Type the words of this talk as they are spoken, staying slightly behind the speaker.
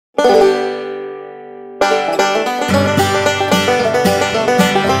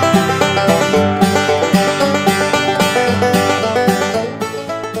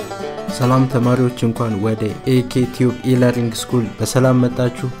ሰላም ተማሪዎች እንኳን ወደ AK Tube e-learning school በሰላም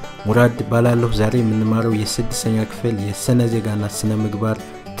መጣችሁ ሙራድ ባላለሁ ዛሬ የምንማረው የ6ኛ ክፍል የስነ ዜጋና ስነ ምግባር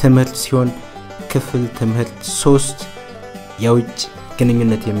ትምህርት ሲሆን ክፍል ትምህርት 3 የውጭ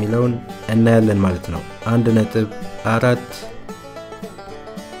ግንኙነት የሚለውን እናያለን ማለት ነው 1.4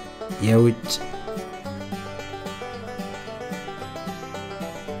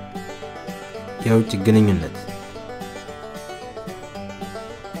 የውጭ ግንኙነት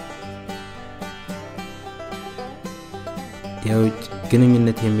የውጭ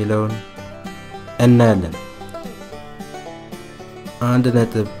ግንኙነት የሚለውን እናያለን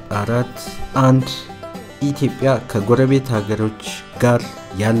 1.4 ኢትዮጵያ ከጎረቤት ሀገሮች ጋር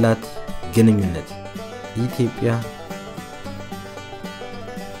ያላት ግንኙነት ኢትዮጵያ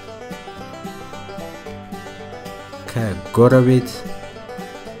ከጎረቤት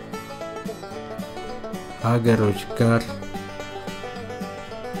ሀገሮች ጋር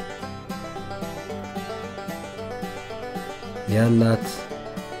ያላት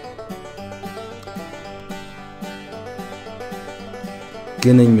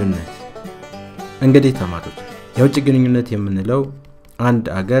ግንኙነት እንግዲህ ተማሪዎች የውጭ ግንኙነት የምንለው አንድ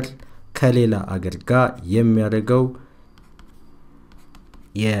አገር ከሌላ አገር ጋር የሚያደርገው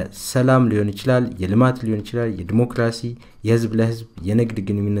የሰላም ሊሆን ይችላል የልማት ሊሆን ይችላል የዲሞክራሲ የህዝብ ለህዝብ የንግድ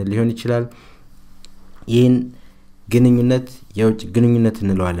ግንኙነት ሊሆን ይችላል ይህን ግንኙነት የውጭ ግንኙነት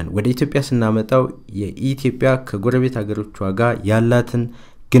እንለዋለን ወደ ኢትዮጵያ ስናመጣው የኢትዮጵያ ከጎረቤት ሀገሮቿ ጋር ያላትን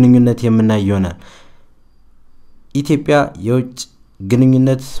ግንኙነት የምናይ ይሆናል ኢትዮጵያ የውጭ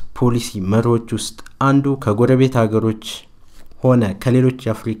ግንኙነት ፖሊሲ መርሆች ውስጥ አንዱ ከጎረቤት ሀገሮች ሆነ ከሌሎች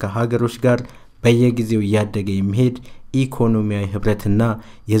የአፍሪካ ሀገሮች ጋር በየጊዜው ያደገ የሚሄድ ኢኮኖሚያዊ ህብረትና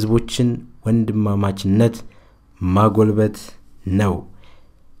የህዝቦችን ወንድማማችነት ማጎልበት ነው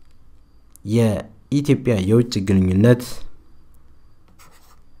የኢትዮጵያ የውጭ ግንኙነት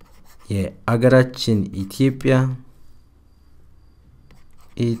የአገራችን ኢትዮጵያ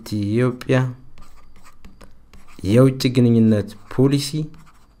የውጭ ግንኙነት ፖሊሲ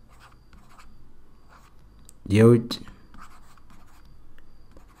የውጭ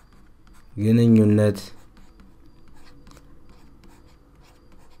ግንኙነት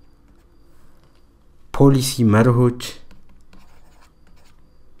ፖሊሲ መርሆች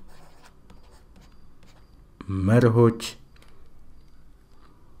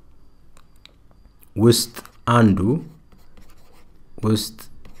ውስጥ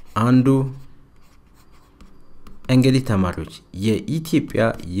አንዱ እንግዲህ ተማሪዎች የኢትዮጵያ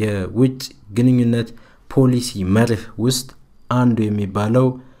የውጭ ግንኙነት ፖሊሲ መርህ ውስጥ አንዱ የሚባለው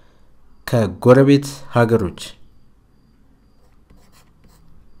ከጎረቤት ሀገሮች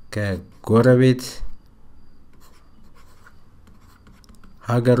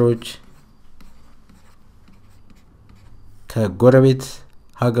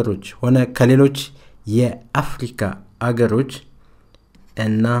ሆነ ከሌሎች የአፍሪካ ሀገሮች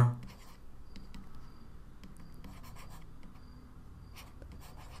እና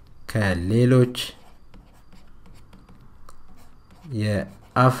ከሌሎች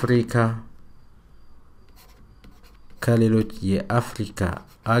የአፍሪካ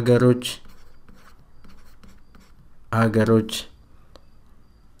ሀገሮች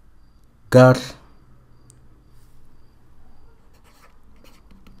ጋር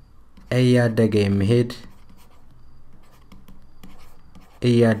እያደገ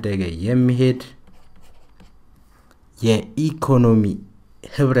የሚሄድ የኢኮኖሚ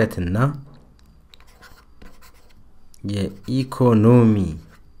ህብረትና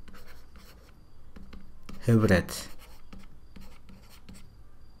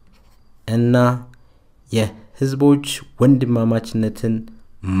እና የህዝቦች ወንድማማችነትን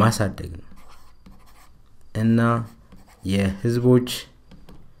ማሳደግ ነው እና የህዝቦች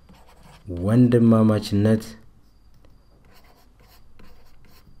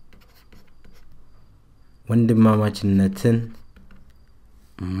ወንድማማችነትን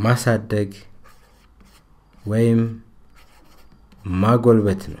ማሳደግ ወይም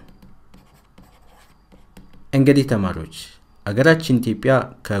ማጎልበት ነው እንግዲህ ተማሪዎች አገራችን ኢትዮጵያ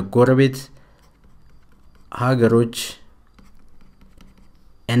ከጎረቤት ሀገሮች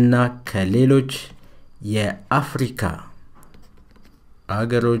እና ከሌሎች የአፍሪካ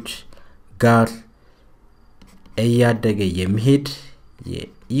ሀገሮች ጋር እያደገ የሚሄድ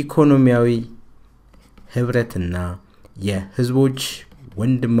የኢኮኖሚያዊ ህብረትና የህዝቦች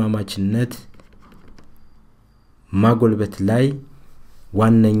ወንድማማችነት ማጎልበት ላይ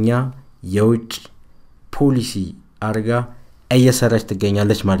ዋነኛ የውጭ ፖሊሲ አርጋ እየሰራች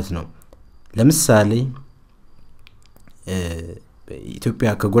ትገኛለች ማለት ነው ለምሳሌ ኢትዮጵያ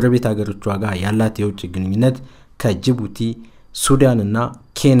ከጎረቤት ሀገሮቿ ጋር ያላት የውጭ ግንኙነት ከጅቡቲ ሱዳንና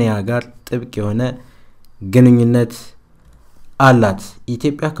ኬንያ ጋር ጥብቅ የሆነ ግንኙነት አላት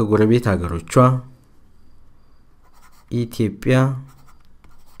ኢትዮጵያ ከጎረቤት አገሮቿ ኢትዮጵያ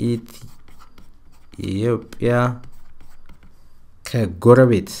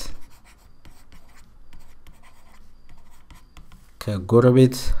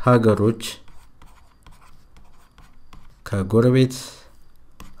ከጎረቤት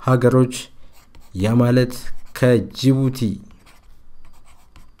ሀገሮች ያ ማለት ከጅቡቲ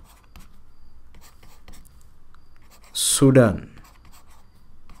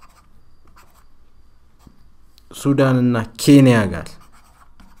ሱዳንና ኬንያ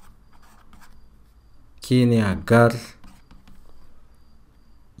ጋር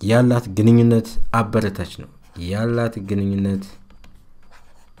ያላት ግንኙነት አበረታች ነው ያላት ግንኙነት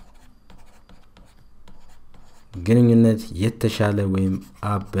የተሻለ ወይም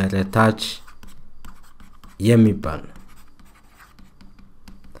አበረታች የሚባል ነው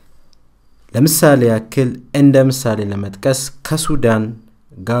ለምሳሌ ያክል እንደ ምሳሌ ለመጥቀስ ከሱዳን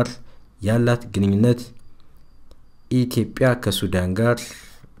ጋር ያላት ግንኙነት ኢትዮጵያ ከሱዳን ጋር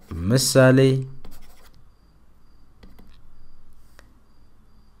ምሳሌ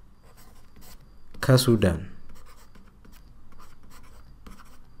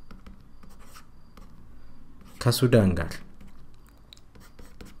ከሱዳን ጋር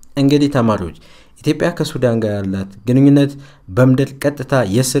እንግዲህ ተማሪዎች ኢትዮጵያ ከሱዳን ጋር ያላት ግንኙነት በምድር ቀጥታ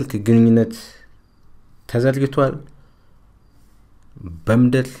የስልክ ግንኙነት ተዘርግቷል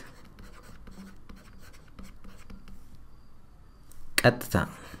በምድር ቀጥታ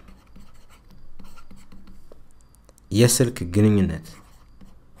የስልክ ግንኙነት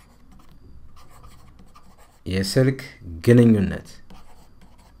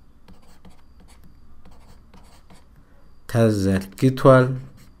ተዘርግቷል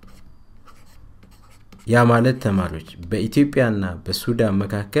ያ ማለት ተማሪዎች በኢትዮጵያና በሱዳን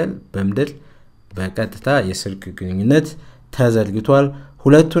መካከል በምድር በቀጥታ የስልክ ግንኙነት ተዘርግቷል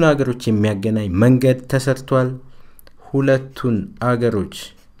ሁለቱን አገሮች የሚያገናኝ መንገድ ተሰርቷል ሁለቱን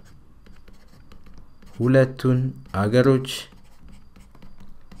አገሮች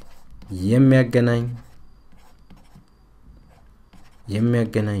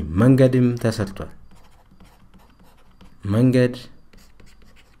የሚያገናኝ መንገድም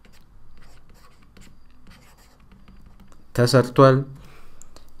ተሰርቷል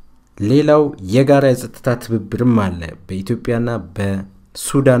ሌላው የጋራ የጸጥታ ትብብርም አለ በኢትዮጵያና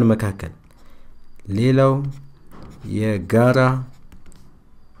በሱዳን መካከል ሌላው የጋራ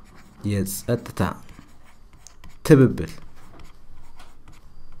የጸጥታ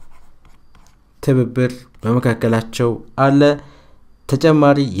ትብብር በመካከላቸው አለ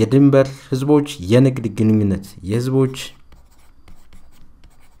ተጨማሪ የድንበር ህዝቦች የንግድ ግንኙነት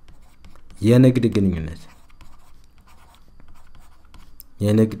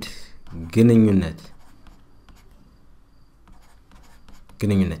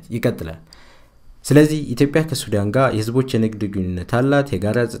ይቀጥላል ስለዚህ ኢትዮጵያ ከሱዳን ጋር የህዝቦች የንግድ ግንኙነት አላት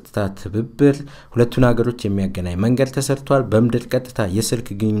የጋራ ጸጥታ ትብብር ሁለቱን ሀገሮች የሚያገናኝ መንገድ ተሰርቷል በምድር ቀጥታ የስልክ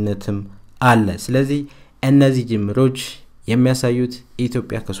ግንኙነትም አለ ስለዚህ እነዚህ ጅምሮች የሚያሳዩት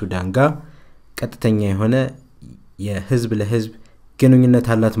ኢትዮጵያ ከሱዳን ጋር ቀጥተኛ የሆነ የህዝብ ለህዝብ ግንኙነት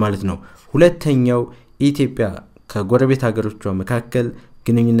አላት ማለት ነው ሁለተኛው ኢትዮጵያ ከጎረቤት ሀገሮቿ መካከል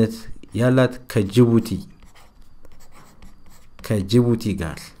ግንኙነት ያላት ከጅቡቲ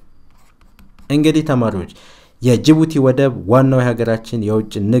ጋር እንግዲህ ተማሪዎች የጅቡቲ ወደብ ዋናው የሀገራችን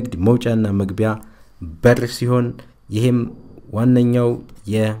የውጭ ንግድ መውጫና መግቢያ በር ሲሆን ይሄም ዋነኛው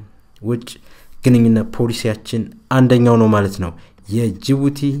የውጭ ግንኙነት ፖሊሲያችን አንደኛው ነው ማለት ነው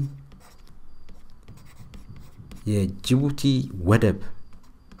የጅቡቲ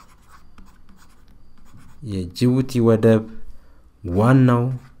ወደብ ዋናው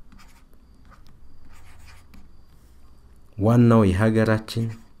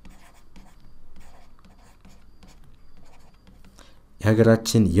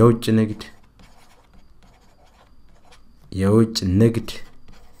የሀገራችን የውጭ ንግድ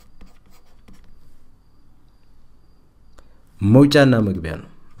መውጫና መግቢያ ነው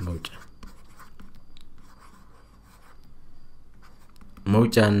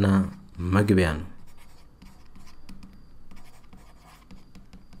መውጫና መግቢያ ነው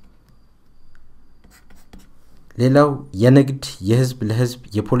ሌላው የንግድ የህዝብ ለህዝብ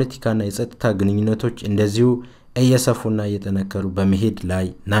የፖለቲካና የጸጥታ ግንኙነቶች እንደዚሁ እየሰፉና እየተነከሩ በመሄድ ላይ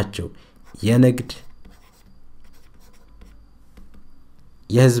ናቸው የንግድ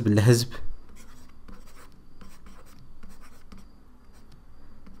የህዝብ ለህዝብ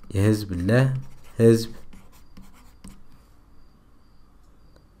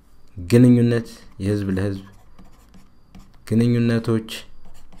ግንኙነት ግንኙነቶች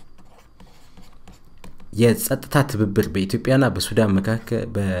የጸጥታ ትብብር በኢትዮጵያና በሱዳን መካከል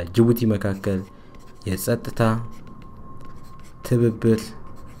በጅቡቲ መካከል የጸጥታ ትብብር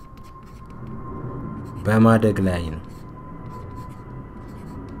በማደግ ላይ ነው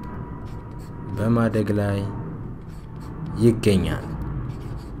በማደግ ላይ ይገኛል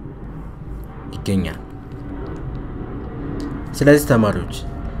ስለዚህ ተማሪዎች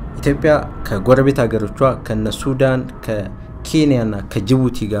ኢትዮጵያ ከጎረቤት አገሮቿ ከነሱዳን ከኬንያና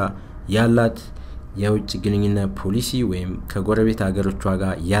ከጅቡቲ ጋር ያላት የውጭ ግንኙነት ፖሊሲ ወይም ከጎረቤት አገሮቿ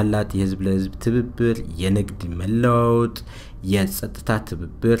ጋር ያላት የህዝብ ለህዝብ ትብብር የንግድ መለዋወጥ የጸጥታ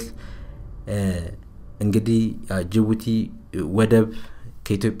ትብብር እንግዲህ ጅቡቲ ወደብ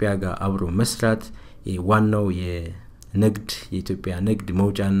ከኢትዮጵያ ጋር አብሮ መስራት ዋናው የንግድ የኢትዮጵያ ንግድ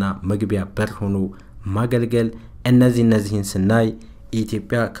መውጫና መግቢያ በር ሆኖ ማገልገል እነዚህን ስናይ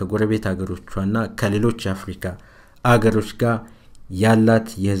ኢትዮጵያ ከጎረቤት አገሮቿና ከሌሎች አፍሪካ አገሮች ጋር ያላት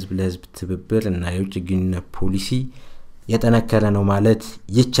የህዝብ ለህዝብ ትብብር እና የውጭ ግንኙነት ፖሊሲ የተነከረ ነው ማለት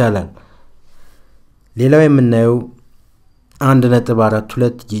ይቻላል ሌላው የምናየው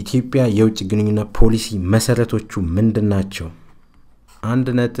 1.42 የኢትዮጵያ የውጭ ግንኙነት ፖሊሲ መሰረቶቹ ምንድናቸው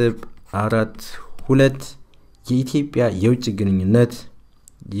 1.42 የኢትዮጵያ የውጭ ግንኙነት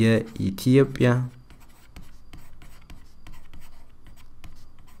የኢትዮጵያ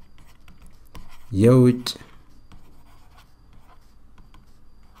የውጭ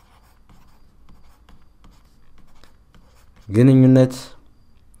ግንኙነት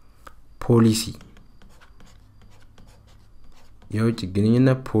ፖሊሲ የውጭ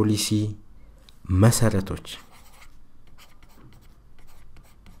ግንኙነት ፖሊሲ መሰረቶች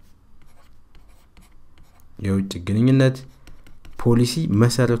የውጭ ግንኙነት ፖሊሲ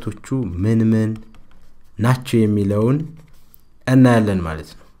መሰረቶቹ ምን ናቸው የሚለውን እናያለን ማለት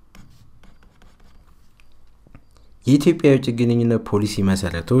ነው የኢትዮጵያ የውጭ ግንኙነት ፖሊሲ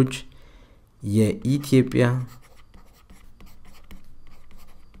መሰረቶች የኢትዮጵያ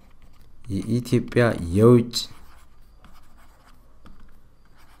የውጭ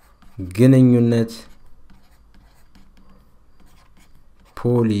ግንኙነት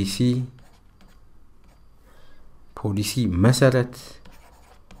ፖሊሲ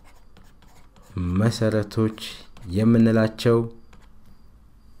መሰረቶች የምንላቸው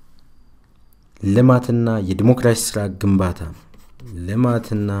ልማትና የዲሞክራሲ ስርዓት ግንባታ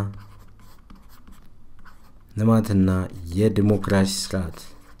ልማትና የዲሞክራሲ ስርዓት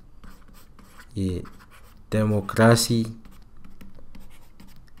የዲሞክራሲ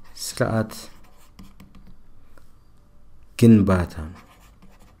ስርዓት ግንባታ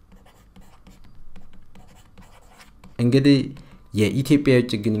እንግዲህ የኢትዮጵያ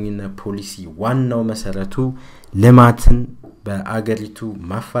የውጭ ግንኙነት ፖሊሲ ዋናው መሰረቱ ልማትን በአገሪቱ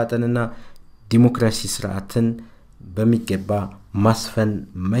ማፋጠንና ዲሞክራሲ ስርዓትን በሚገባ ማስፈን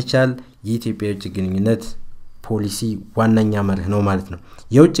መቻል የኢትዮጵያ የውጭ ግንኙነት ፖሊሲ ዋናኛ መርህ ነው ማለት ነው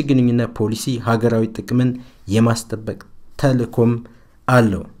የውጭ ግንኙነት ፖሊሲ ሀገራዊ ጥቅምን የማስጠበቅ ተልዕኮም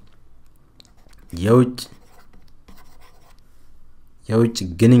አለው የውጭ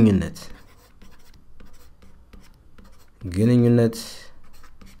ግንኙነት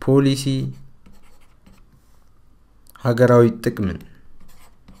ፖሊሲ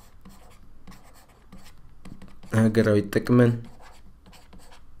ሀገራዊ ጥቅምን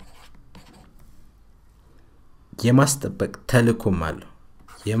የማስጠበቅ ተልዕኮም አለው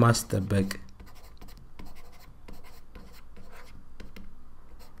የማስጠበቅ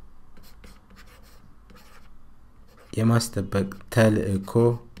ተልዕኮ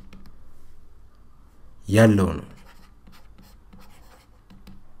ያለው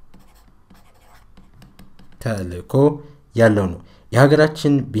ነው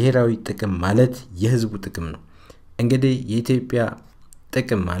የሀገራችን ብሔራዊ ጥቅም ማለት የህዝቡ ጥቅም ነው እንግዲህ የኢትዮጵያ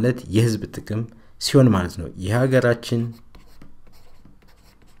ጥቅም ማለት የህዝብ ጥቅም ሲሆን ማለት ነው የሀገራችን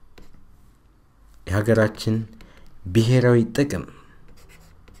ብሔራዊ ጥቅም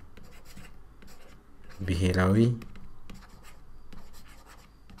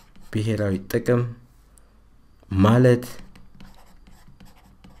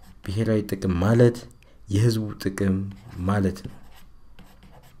ማለት የህዝቡ ጥቅም ማለት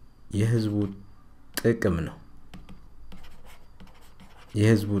ነው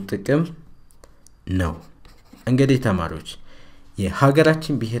የህዝቡ ጥቅም ነው እንግዲህ ተማሪዎች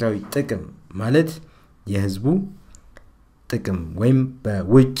የሀገራችን ብሔራዊ ጥቅም ማለት የህዝቡ ጥቅም ወይም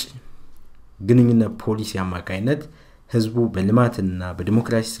በውጭ ግንኙነት ፖሊሲ አማካይነት ህዝቡ በልማትና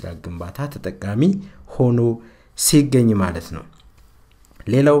በዲሞክራሲ ስርዓት ግንባታ ተጠቃሚ ሆኖ ሲገኝ ማለት ነው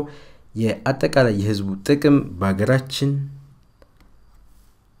ሌላው የአጠቃላይ የህዝቡ ጥቅም በአገራችን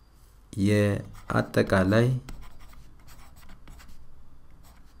የአጠቃላይ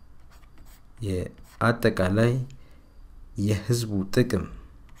የአጠቃላይ የህዝቡ ጥቅም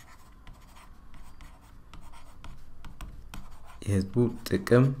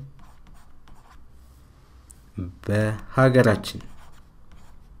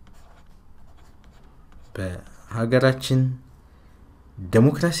በሀገራችን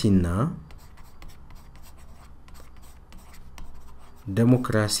ዴሞክራሲና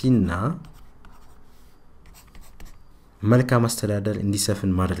መልካም አስተዳደር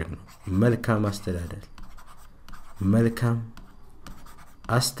እንዲሰፍን ማድረግ ነው። መልካም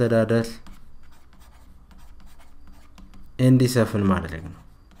አስተዳደር እንዲሰፍን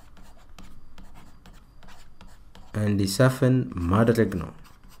ማድረግ ነው።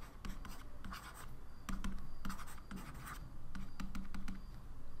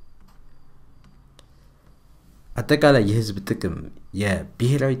 አጠቃላይ የህዝብ ጥቅም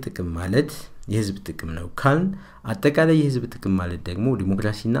የብሔራዊ ጥቅም ማለት የህዝብ ጥቅም ነው ካልን አጠቃላይ የህዝብ ጥቅም ማለት ደግሞ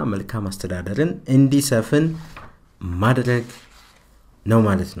ዲሞክራሲና መልካም አስተዳደርን እንዲሰፍን ማድረግ ነው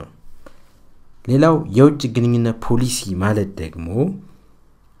ማለት ነው። ሌላው የውጭ ግንኙነት ፖሊሲ ማለት ደግሞ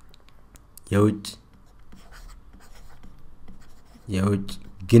የውጭ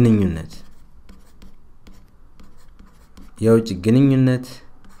ግንኙነት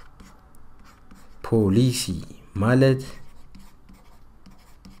ፖሊሲ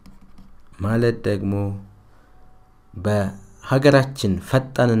ማለት ደግሞ በሀገራችን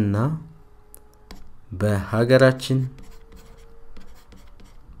ፈጣንና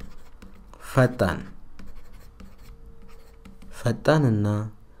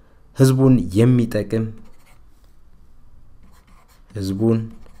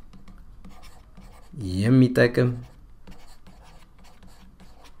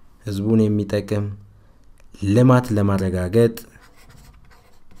ህዝቡን የሚጠቅም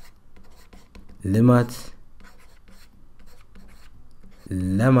ልማት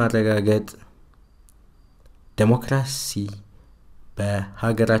ለማረጋገጥ ዴሞክራሲ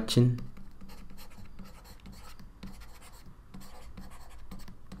በሀገራችን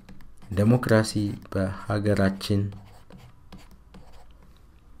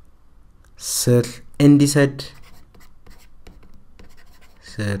ስር እንዲሰድ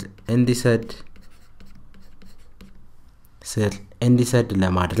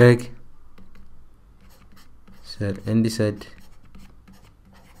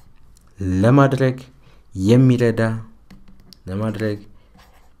ለማድረግ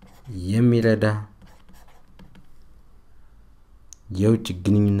የሚረዳ የውጭ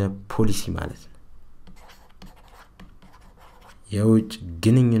ግንኙነት ፖሊሲ ማለት ነው። የውጭ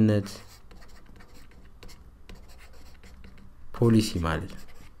ግንኙነት ፖሊሲ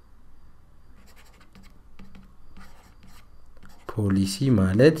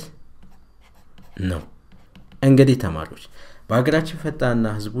ማለት ነው። እንግዲህ ተማሪዎች በሀገራችን ፈጣንና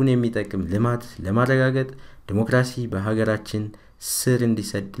ህዝቡን የሚጠቅም ልማት ለማረጋገጥ ዴሞክራሲ በሀገራችን ስር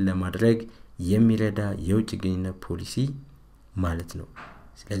እንዲሰድ ለማድረግ የሚረዳ የውጭ ግንኙነት ፖሊሲ ማለት ነው።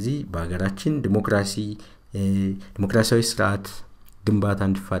 ስለዚህ በሀገራችን ዲሞክራሲያዊ ስርዓት ግንባታ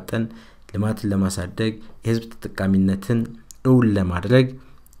እንዲፋጠን ልማትን ለማሳደግ የህዝብ ተጠቃሚነትን እውን ለማድረግ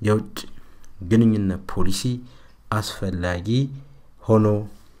የውጭ ግንኙነት ፖሊሲ አስፈላጊ ሆኖ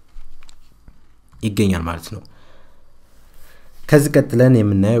ይገኛል ማለት ነው። ከዚህ ቀጥለን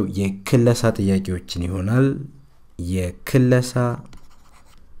የምናየው የክለሳ ጥያቄዎችን ይሆናል። የክለሳ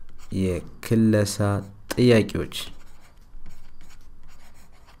ጥያቄዎች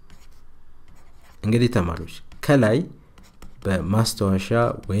እንግዲህ ተማሪዎች ከላይ በማስተዋሻ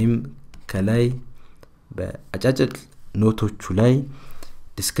ወይም ከላይ በአጫጭር ኖቶቹ ላይ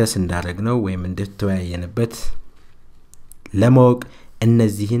ዲስከስ እንዳደረግነው ወይም እንድትወያየንበት ለማወቅ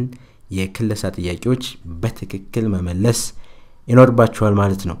እነዚህን የክለሳ ጥያቄዎች በትክክል መመለስ ይኖርባችኋል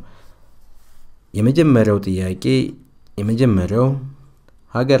ማለት ነው። የመጀመሪያው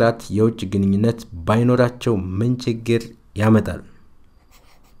ሀገራት የውጭ ግንኙነት ባይኖራቸው ምን ችግር ያመጣል?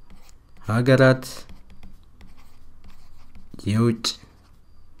 ሀገራት የውጭ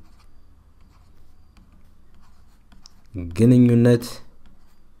ግንኙነት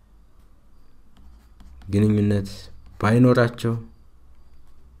ባይኖራቸው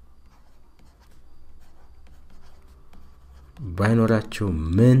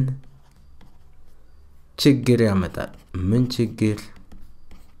ምን ችግር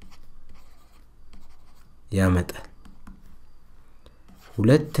ያመጣል?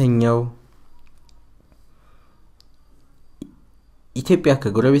 ሁለተኛው ኢትዮጵያ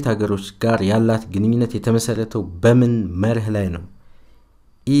ከጎረቤት አገሮች ጋር ያላት ግንኙነት የተመሰረተው በምን መርህ ላይ ነው?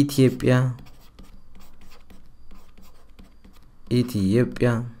 ኢትዮጵያ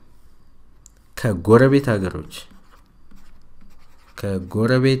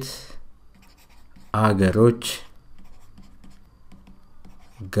ከጎረቤት አገሮች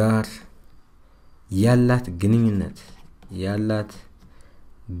ጋር ያላት ግንኙነት ያላት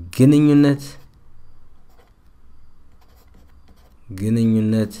ግንኙነት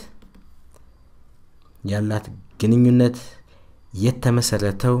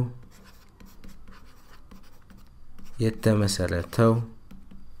የተመሰረተው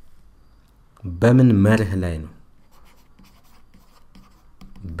በምን መርህ ላይ ነው?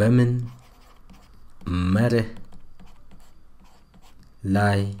 በምን መርህ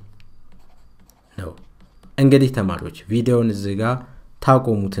ላይ ነው? እንግዲህ ተማሪዎች ቪዲዮውን እዚህ ጋር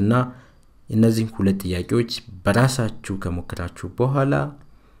ታቆሙትና እነዚህ ሁለት ጥያቄዎች በራሳችሁ ከሞከራችሁ በኋላ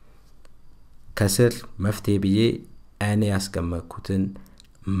ከስር መፍትሄ ብዬ እኔ ያስቀመጥኩትን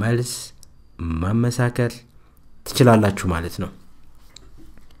መልስ ማመሳከር ትችላላችሁ ማለት ነው።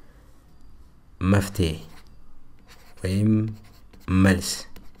 መፍትሄ ወይም መልስ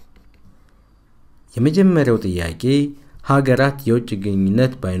የመጀመሪያው ጥያቄ ሀገራት የውጭ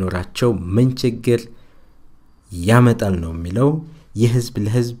ግንኙነት ባይኖራቸው ምን ችግር ያመጣል ነው የሚለው። የህዝብ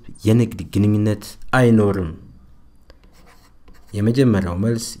ለህዝብ የንግድ ግንኙነት አይኖርም። የመጀመሪያው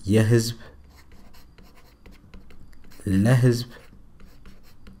መልስ የህዝብ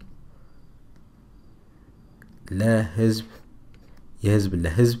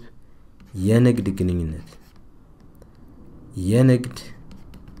ለህዝብ የንግድ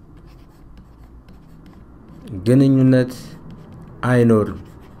ግንኙነት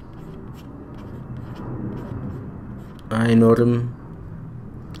አይኖርም።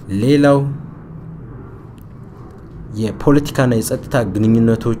 ሌላው የፖለቲካና የጸጥታ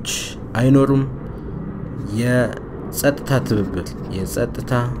ግንኙነቶች አይኖሩም።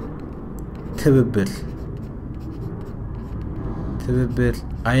 የጸጥታ ትብብር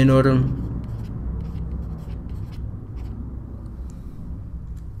አይኖርም።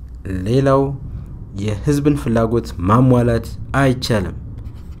 ሌላው የህዝብን ፍላጎት ማሟላት አይቻልም።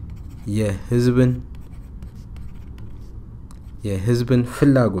 የህዝብን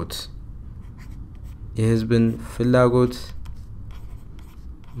ፍላጎት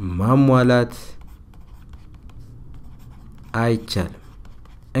ማሟላት አይቻልም።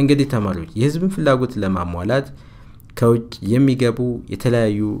 እንግዲህ ተማሪዎች የህዝብን ፍላጎት ለማሟላት ከውጭ የሚገቡ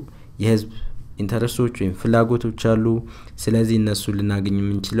የተለያዩ የህዝብ ኢንተረስቶች ወይም ፍላጎቶች አሉ። ስለዚህ እነሱ ልናገኝ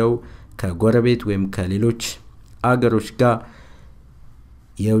የምንችለው ከጎረቤት ወይም ከሌሎች አገሮች ጋር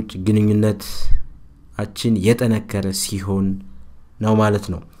የውጭ ግንኙነታችን የጠነከረ ሲሆን ነው ማለት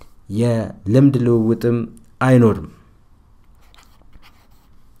ነው። የልምድ ልውውጥም አይኖርም።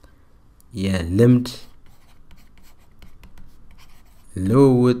 የልምድ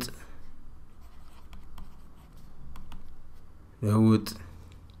ልውውጥ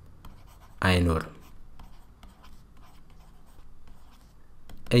አይኖርም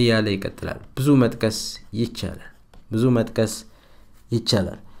እያለ ይቀጥላል። ብዙ መጥቀስ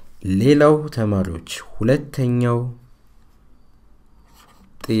ይቻላል። ሌላው ተማሪዎች ሁለተኛው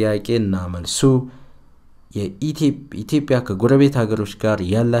ጥያቄና መልሱ የኢትዮጵያ ከጎረቤት ሀገሮች ጋር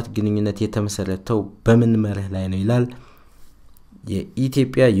ያላት ግንኙነት የተመሰረተው በምን መርህ ላይ ነው ይላል።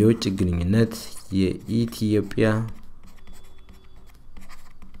 የኢትዮጵያ የውጭ ግንኙነት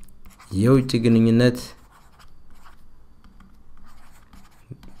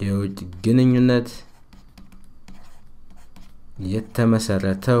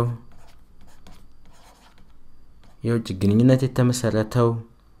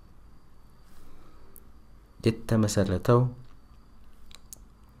የተመሰረተው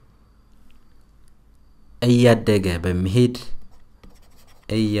እያደገ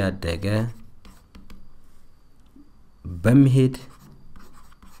በሚሄድ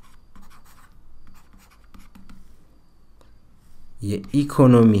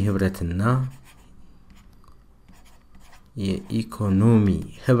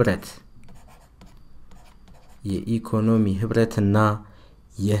የኢኮኖሚ ህብረትና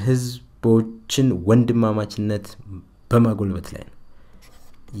የህዝቦችን ወንድማማችነት በማጎልበት ላይ ነው።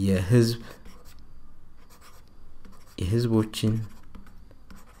 የህዝቦችን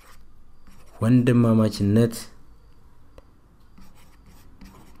ወንድማማችነት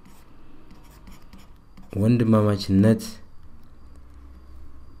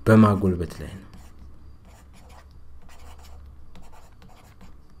በማጎልበት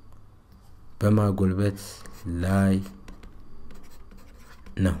ላይ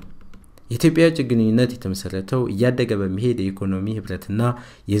ነው። የኢትዮጵያ የውጭ ግንኙነት የተመሰረተው እያደገ በሚሄድ የኢኮኖሚ ህብረትና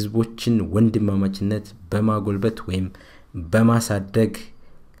የህዝቦችን ወንድማማችነት በማጎልበት ወይም በማሳደግ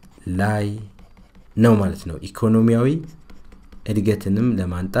ላይ ነው ማለት ነው። ኢኮኖሚያዊ እድገትንም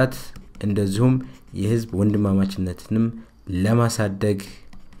ለማንጣት እንደዚሁም የህዝብ ወንድማማችነትንም ለማሳደግ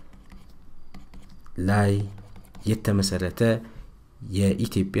ላይ የተመሰረተ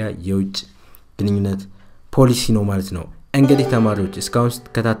የኢትዮጵያ የውጭ ግንኙነት ፖሊሲ ነው ማለት ነው እንግዲህ ተማሪዎች እስካሁን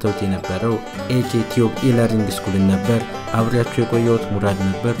ተከታተሉት የነበረው ኤኬቲዩብ ኢለርኒንግ ስኩል ነበር አብራችሁ የቆየሁት ሙራድ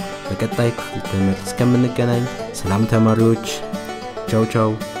ነበር በቀጣይ ክፍል ትምህርት እስከምንገናኝ ሰላም ተማሪዎች ቻው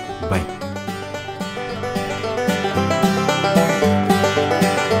ቻው ባይ